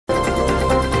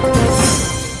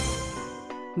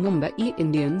Mumbai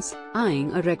Indians,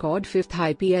 eyeing a record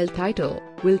 5th IPL title,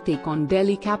 will take on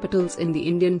Delhi Capitals in the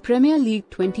Indian Premier League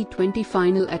 2020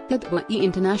 final at Mumbai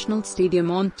International Stadium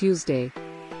on Tuesday.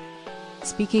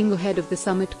 Speaking ahead of the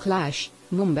summit clash,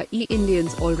 Mumbai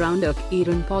Indians all-rounder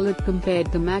Kieron Pollard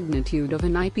compared the magnitude of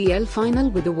an IPL final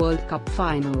with a World Cup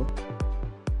final.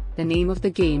 The name of the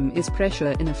game is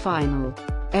pressure in a final.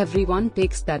 Everyone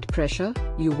takes that pressure.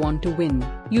 You want to win,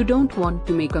 you don't want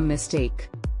to make a mistake.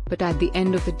 But at the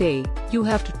end of the day, you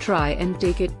have to try and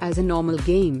take it as a normal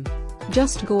game.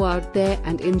 Just go out there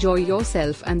and enjoy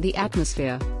yourself and the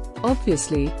atmosphere.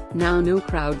 Obviously, now no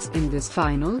crowds in this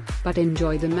final, but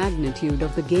enjoy the magnitude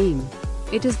of the game.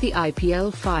 It is the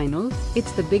IPL final,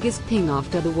 it's the biggest thing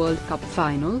after the World Cup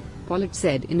final, Pollard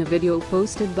said in a video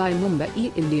posted by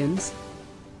Mumbai Indians.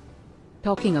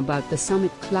 Talking about the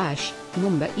summit clash,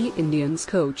 Mumbai Indians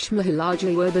coach Mahela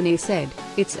Jayawardene said,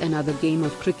 "It's another game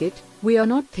of cricket. We are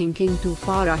not thinking too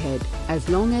far ahead. As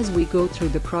long as we go through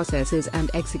the processes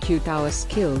and execute our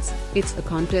skills, it's a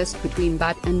contest between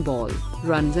bat and ball,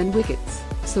 runs and wickets,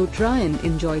 so try and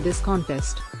enjoy this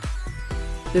contest."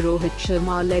 The Rohit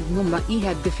Sharma-led Mumbai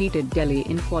had defeated Delhi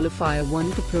in Qualifier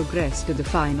 1 to progress to the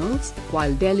finals,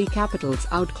 while Delhi Capitals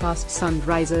outclassed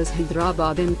Sunrisers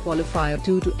Hyderabad in Qualifier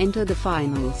 2 to enter the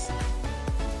finals.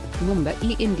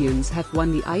 Mumbai Indians have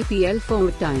won the IPL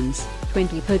 4 times,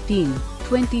 2013,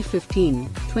 2015,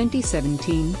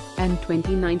 2017, and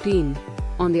 2019.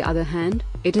 On the other hand,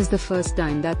 it is the first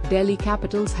time that Delhi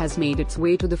Capitals has made its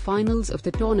way to the finals of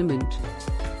the tournament.